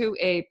into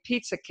a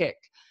pizza kick.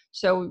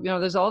 So,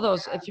 there's all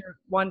those, if you're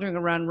wandering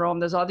around Rome,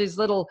 there's all these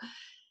little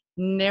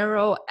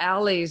narrow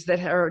alleys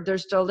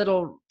there's a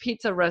little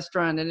pizza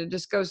restaurant, and it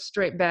just goes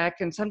straight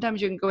back. And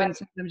sometimes you can go in,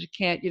 sometimes you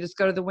can't. You just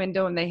go to the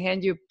window and they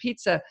hand you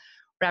pizza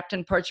wrapped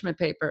in parchment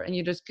paper, and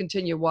you just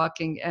continue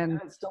walking.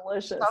 And It's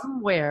delicious.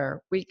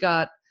 somewhere we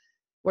got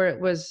where it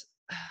was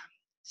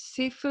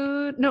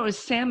seafood. No, it was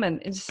salmon.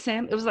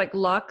 It was like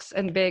lox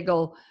and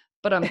bagel,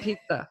 but on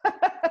pizza.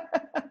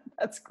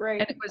 That's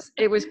great. And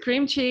it was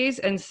cream cheese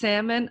and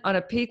salmon on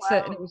a pizza,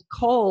 and it Wow. was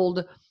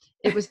cold.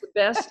 It was the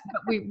best.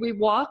 But we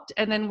walked,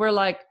 and then we're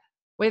like,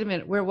 wait a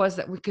minute, where was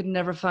that? We could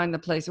never find the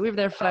place. We were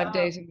there 5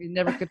 days, and we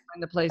never could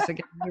find the place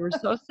again. We were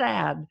so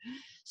sad.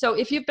 So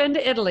if you've been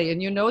to Italy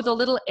and you know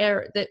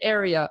the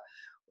area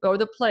or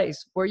the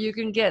place where you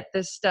can get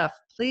this stuff,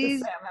 The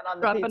please salmon on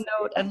the drop a pizza.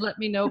 note and let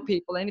me know,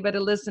 people, anybody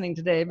listening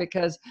today,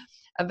 because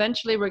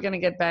eventually we're going to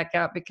get back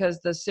out,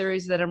 because the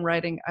series that I'm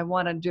writing, I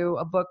want to do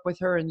a book with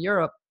her in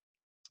Europe.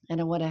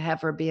 and I want to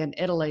have her be in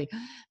Italy.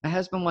 My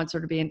husband wants her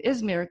to be in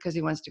Izmir because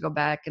he wants to go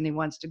back and he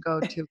wants to go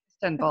to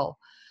Istanbul.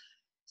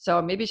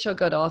 So maybe she'll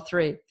go to all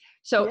three.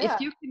 So Yeah.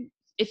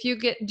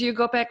 do you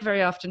go back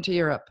very often to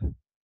Europe?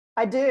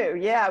 I do.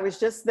 Yeah, I was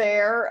just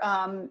there,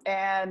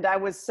 and I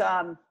was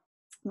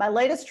my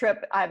latest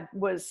trip. I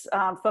was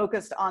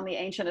focused on the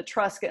ancient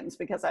Etruscans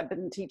because I've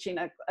been teaching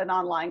an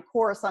online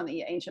course on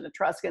the ancient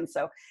Etruscans.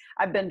 So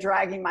I've been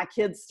dragging my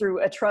kids through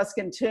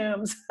Etruscan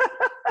tombs.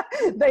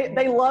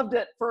 They loved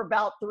it for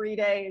about 3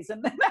 days,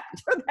 and then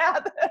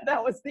after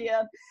that was the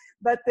end.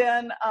 But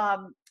then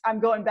I'm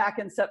going back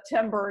in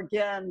September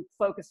again,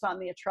 focused on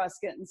the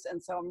Etruscans,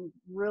 and so I'm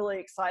really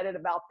excited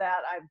about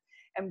that.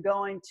 I'm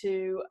going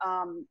to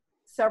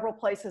several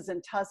places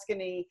in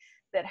Tuscany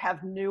that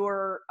have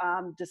newer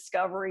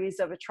discoveries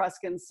of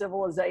Etruscan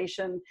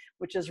civilization,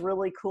 which is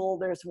really cool.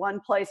 There's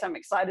one place I'm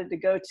excited to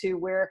go to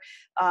where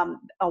a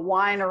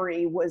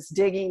winery was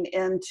digging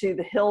into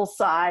the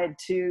hillside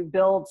to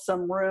build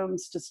some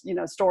rooms to,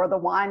 store the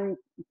wine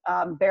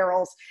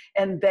barrels,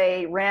 and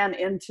they ran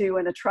into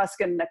an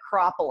Etruscan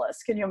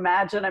necropolis. Can you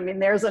imagine? I mean,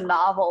 there's a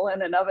novel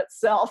in and of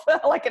itself,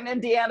 like an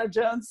Indiana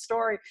Jones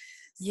story.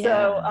 Yeah.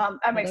 So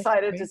I'm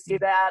excited to see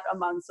that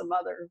among some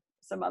other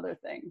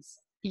things.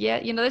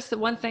 Yeah, that's the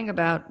one thing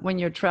about when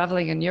you're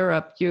traveling in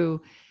Europe,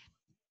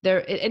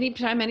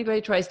 anytime anybody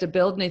tries to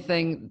build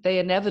anything, they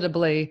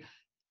inevitably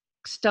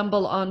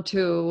stumble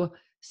onto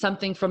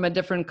something from a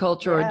different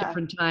culture or a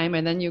different time.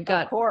 And then you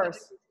got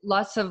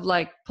lots of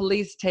like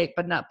police tape,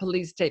 but not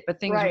police tape,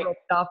 but things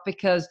roped off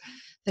because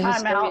the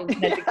historians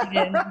had to come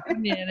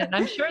in. And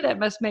I'm sure that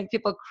must make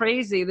people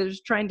crazy. They're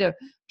just trying to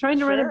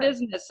run a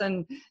business.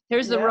 And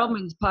here's the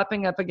Romans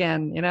popping up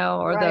again,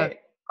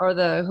 or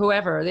the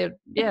whoever.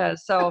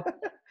 So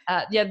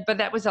but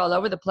that was all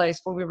over the place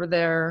when we were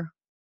there,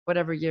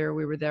 whatever year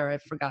we were there,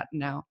 I've forgotten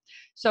now.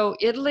 So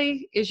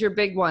Italy is your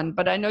big one,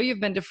 but I know you've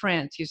been to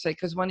France, you say,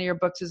 because one of your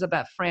books is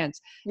about France.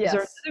 Yes. Is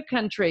there another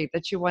country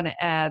that you want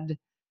to add,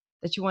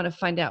 that you want to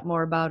find out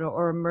more about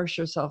or immerse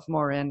yourself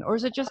more in, or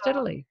is it just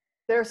Italy?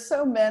 There's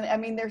so many. I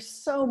mean, there's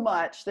so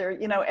much there.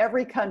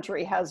 Every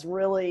country has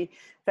really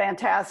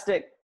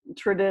fantastic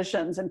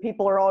traditions, and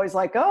people are always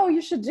like, oh,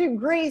 you should do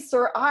Greece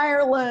or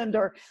Ireland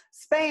or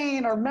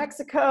Spain or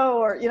Mexico,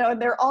 or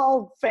and they're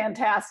all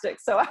fantastic.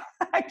 So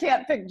I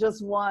can't pick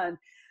just one,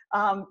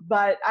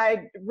 but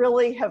I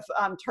really have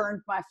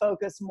turned my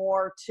focus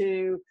more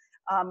to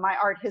my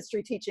art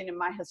history teaching and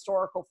my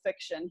historical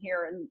fiction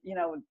here, and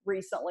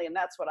recently, and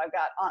that's what I've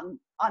got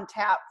on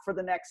tap for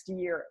the next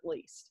year at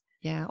least.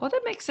 Yeah, well,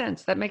 that makes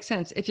sense.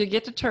 If you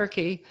get to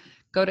Turkey,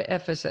 go to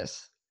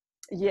Ephesus.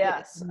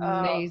 Yes. It's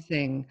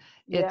amazing.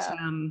 It's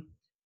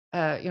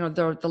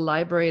the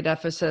library at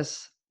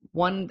Ephesus,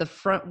 the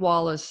front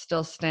wall is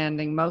still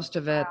standing, most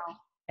of it. Wow.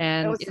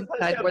 And it was supposed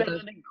to have been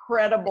an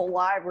incredible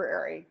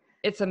library.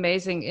 It's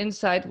amazing.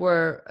 Inside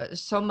where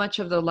so much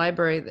of the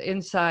library,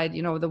 inside,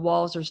 the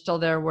walls are still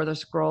there where the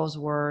scrolls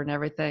were and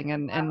everything.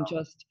 And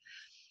just,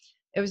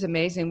 it was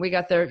amazing. We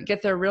get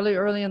there really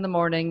early in the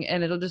morning,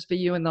 and it'll just be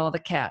you and all the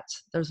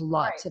cats. There's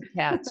lots of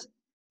cats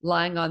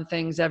lying on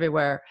things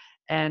everywhere.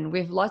 And we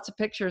have lots of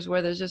pictures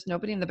where there's just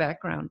nobody in the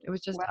background. It was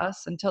just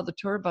us until the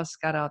tour bus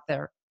got out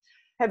there.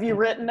 Have you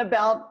written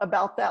about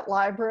that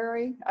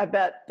library? I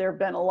bet there have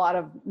been a lot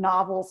of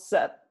novels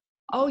set.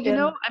 Oh,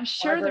 I'm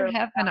sure there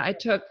have been. I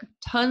took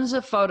tons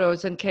of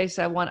photos in case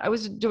I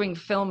was doing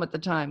film at the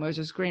time. I was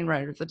a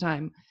screenwriter at the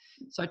time.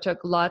 So I took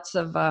lots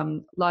of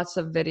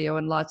video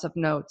and lots of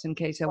notes in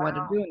case I wanted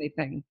to do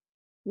anything.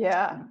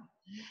 Yeah.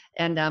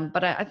 And,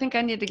 but I think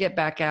I need to get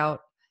back out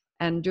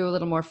and do a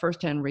little more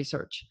firsthand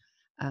research.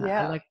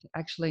 I like to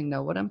actually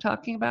know what I'm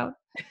talking about.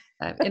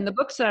 In the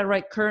books that I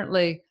write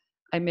currently,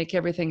 I make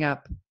everything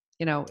up.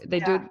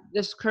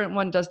 This current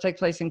one does take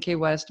place in Key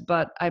West,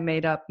 but I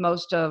made up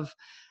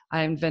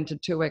I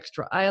invented 2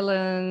 extra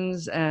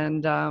islands,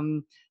 and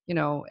I've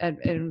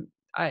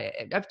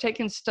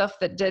taken stuff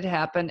that did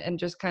happen and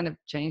just kind of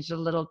changed a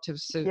little to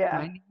suit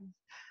my needs.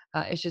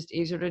 It's just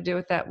easier to do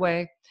it that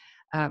way.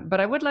 But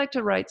I would like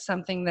to write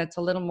something that's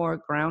a little more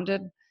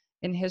grounded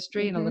in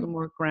history and a little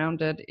more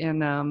grounded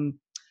in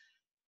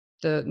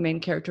the main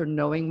character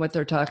knowing what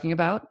they're talking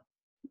about.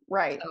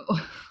 Right. So,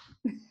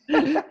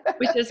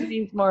 which just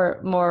means more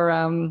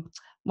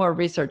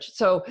research.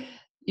 So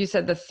you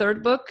said the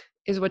 3rd book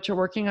is what you're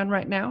working on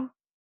right now?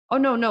 Oh,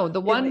 no. The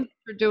one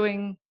you're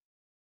doing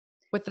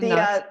with the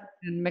nuts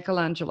and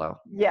Michelangelo.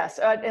 Yes.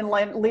 And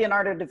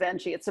Leonardo da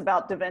Vinci. It's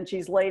about Da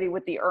Vinci's Lady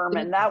with the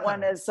Ermine. That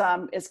one is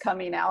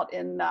coming out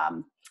in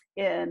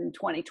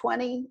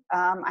 2020.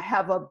 I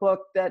have a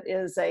book that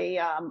is a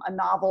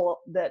novel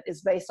that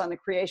is based on the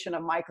creation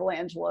of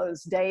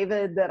Michelangelo's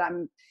David that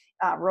I'm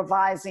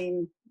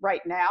revising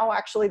right now.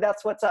 Actually,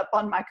 that's what's up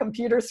on my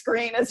computer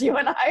screen as you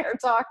and I are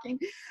talking.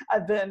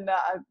 I've been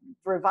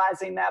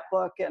revising that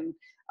book and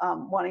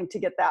wanting to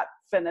get that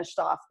finished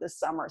off this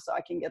summer so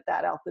I can get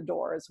that out the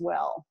door as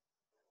well.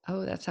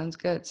 Oh, that sounds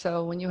good.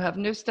 So when you have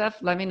new stuff,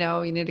 let me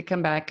know. You need to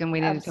come back and we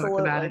need to talk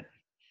about it.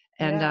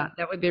 And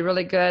that would be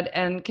really good.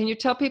 And can you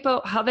tell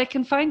people how they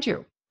can find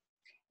you?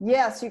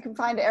 Yes, you can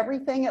find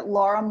everything at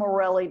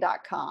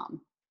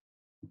lauramorelli.com.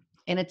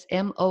 And it's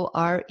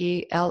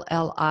Morelli.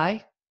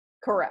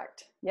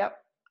 Correct. Yep.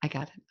 I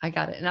got it. I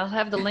got it. And I'll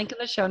have the link in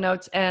the show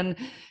notes, and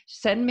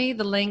send me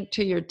the link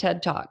to your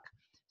TED Talk.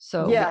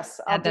 So we Yes,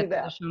 I'll add do that to the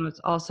that. show notes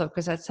also,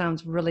 because that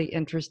sounds really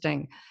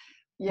interesting.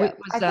 Yeah,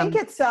 I think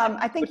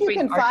I think you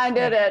can find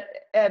it at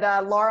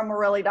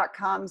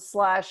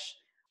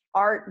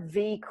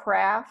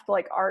lauramorelli.com/artvcraft,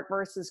 like art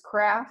versus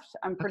craft.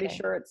 I'm pretty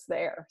sure it's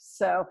there.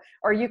 So,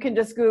 or you can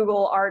just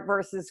Google art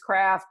versus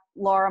craft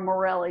Laura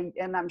Morelli,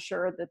 and I'm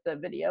sure that the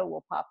video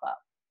will pop up.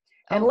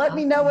 And let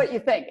me know what you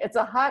think. It's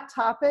a hot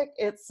topic.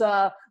 It's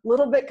a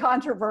little bit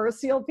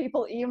controversial.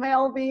 People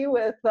email me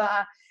with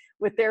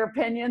their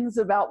opinions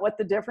about what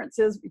the difference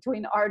is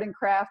between art and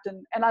craft,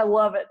 and I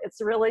love it. It's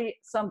really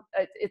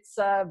it's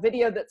a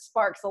video that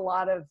sparks a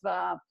lot of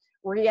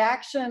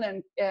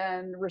reaction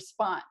and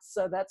response.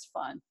 So that's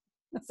fun.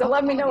 So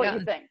let me know what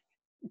you think.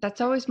 That's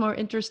always more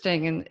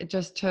interesting, and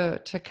just to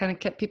kind of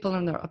get people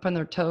up on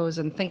their toes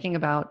and thinking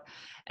about,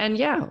 and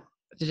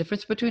the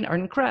difference between art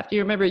and craft.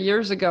 You remember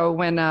years ago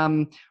when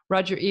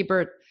Roger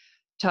Ebert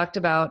talked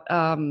about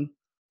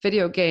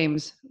video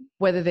games,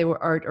 whether they were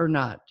art or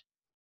not.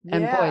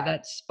 And boy,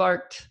 that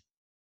sparked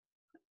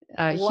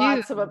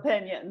lots of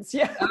opinions.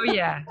 Yeah. Oh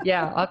yeah.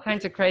 Yeah. All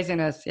kinds of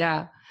craziness.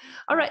 Yeah.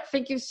 All right.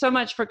 Thank you so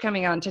much for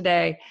coming on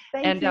today.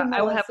 Thank you, Melissa.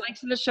 I will have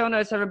links in the show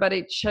notes.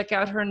 Everybody check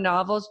out her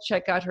novels,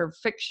 check out her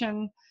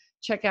fiction,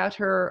 check out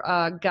her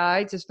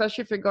guides,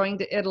 especially if you're going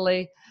to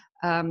Italy.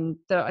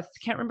 I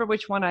can't remember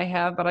which one I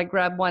have, but I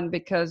grabbed one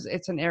because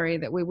it's an area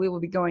that we will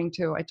be going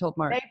to. I told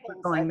Mark Naples,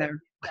 we're going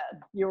there.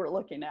 You were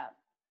looking at.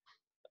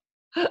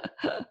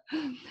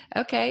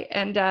 Okay.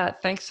 And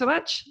thanks so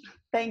much.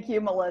 Thank you,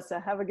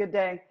 Melissa. Have a good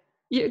day.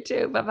 You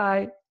too.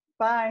 Bye-bye.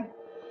 Bye.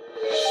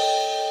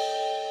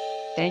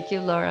 Thank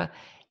you, Laura.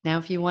 Now,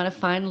 if you want to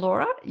find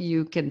Laura,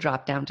 you can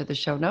drop down to the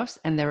show notes,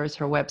 and there is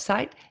her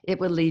website. It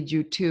will lead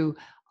you to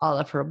all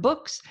of her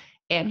books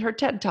and her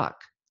TED Talk.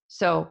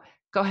 So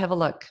go have a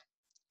look.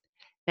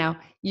 Now,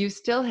 you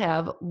still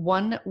have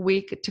 1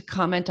 week to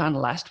comment on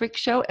last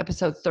week's show,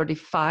 episode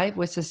 35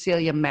 with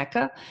Cecilia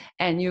Mecca,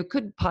 and you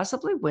could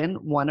possibly win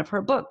one of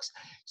her books.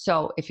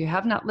 So if you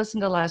have not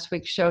listened to last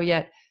week's show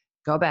yet,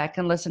 go back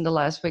and listen to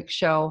last week's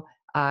show.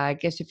 I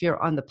guess if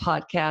you're on the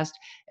podcast,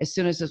 as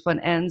soon as this one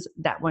ends,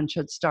 that one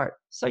should start.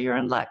 So you're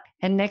in luck.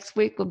 And next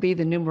week will be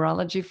the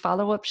numerology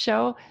follow-up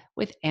show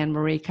with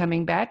Anne-Marie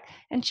coming back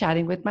and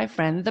chatting with my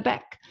friend, the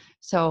Beck.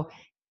 So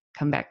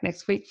come back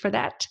next week for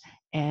that.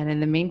 And in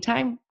the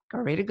meantime, go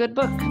read a good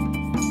book.